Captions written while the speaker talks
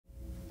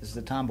This is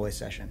the Tomboy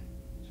Session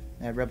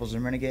at Rebels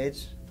and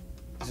Renegades.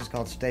 This is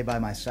called Stay By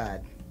My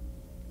Side.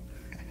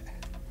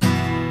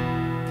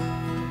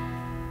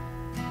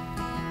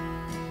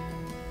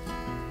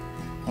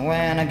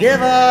 When I give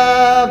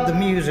up the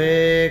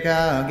music,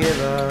 I'll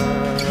give up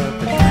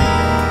the dream.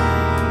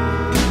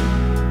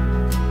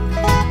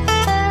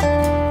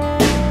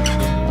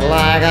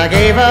 Like I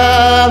gave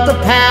up the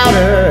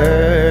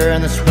powder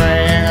in the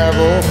spring of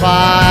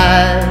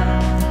 '05.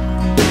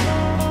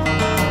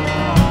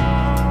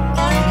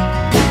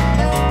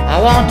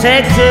 I won't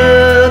take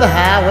to the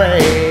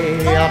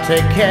highway, I'll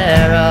take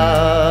care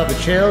of the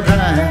children.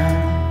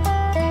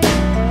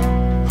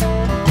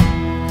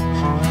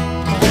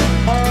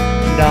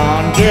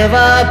 Don't give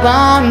up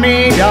on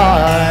me,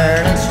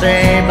 darling,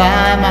 stay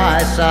by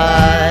my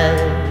side.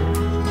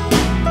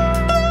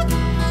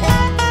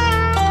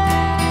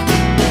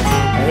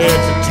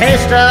 It's a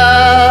taste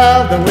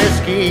of the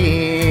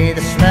whiskey,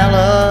 the smell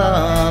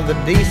of the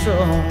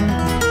diesel,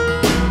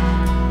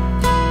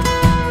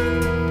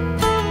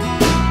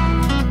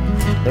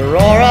 the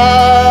roar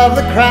of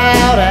the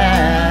crowd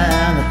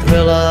and the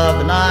thrill of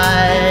the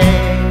night.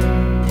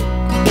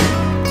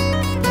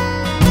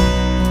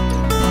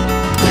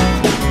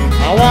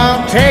 I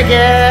won't take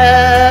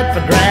it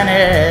for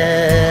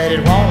granted,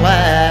 it won't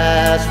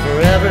last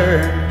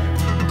forever.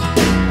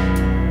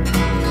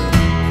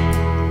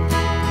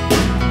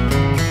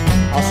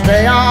 I'll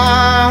stay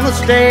on the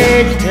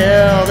stage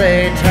till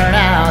they turn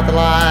out the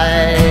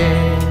light.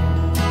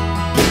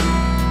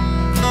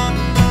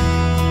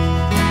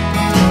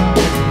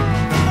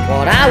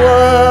 What I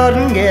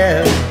wouldn't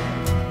give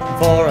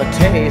for a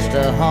taste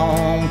of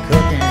home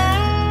cooking.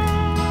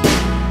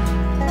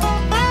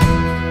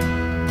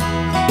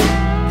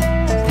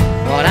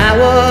 What I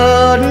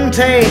wouldn't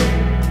take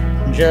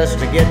just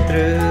to get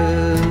through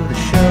the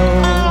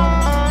show.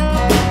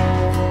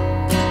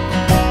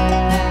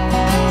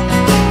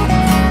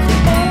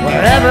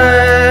 Wherever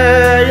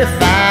you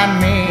find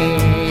me,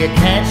 you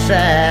can't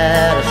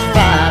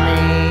satisfy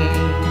me.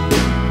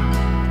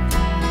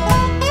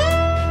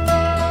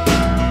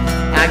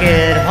 I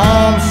get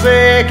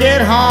homesick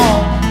at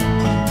home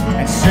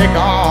and sick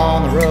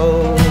on the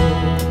road.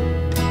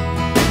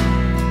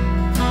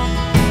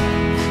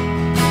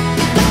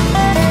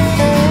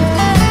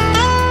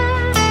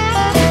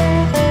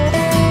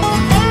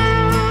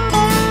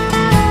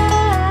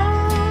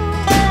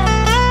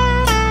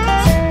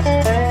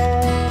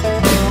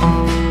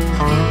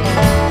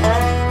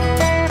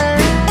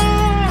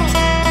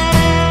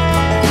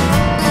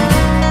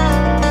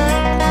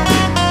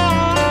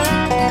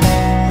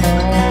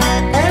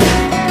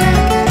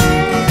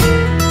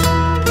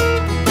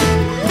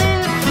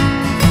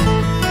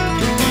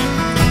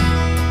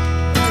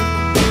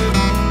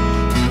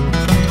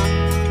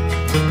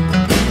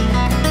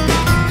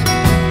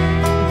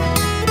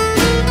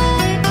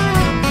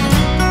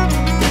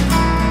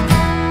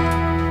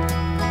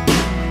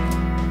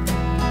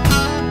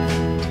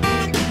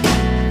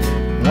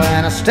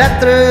 When I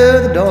step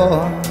through the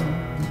door,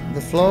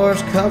 the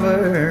floor's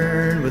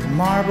covered with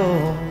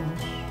marbles.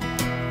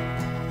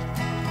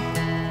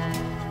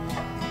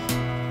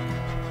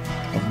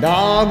 The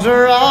dogs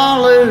are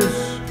all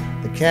loose,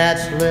 the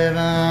cat's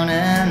living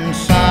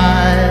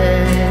inside.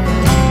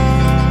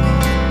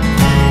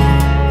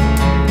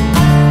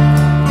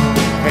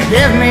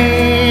 Forgive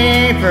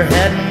me for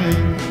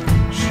heading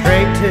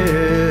straight to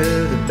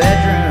the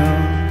bedroom,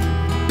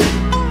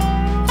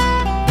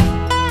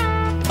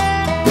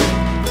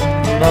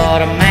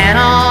 but a man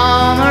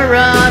on the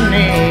run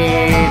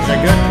needs a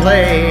good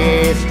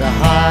place to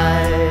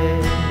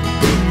hide.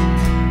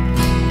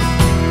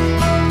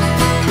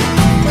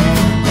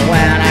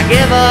 When I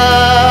give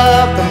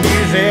up the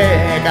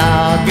music,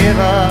 I'll give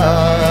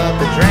up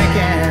the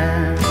drinking.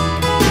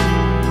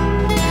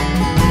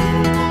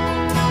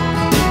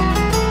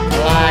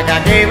 Like I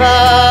gave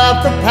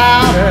up the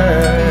powder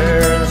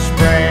in the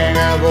spring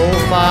of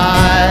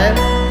 '05.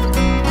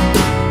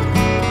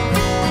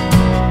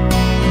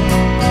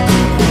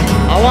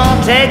 I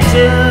won't take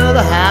to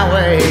the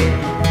highway,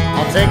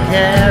 I'll take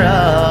care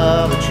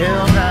of the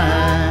children.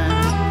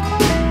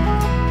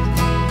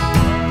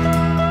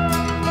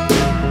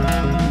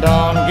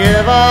 Don't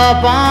give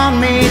up on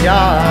me,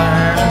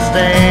 darling,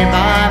 stay by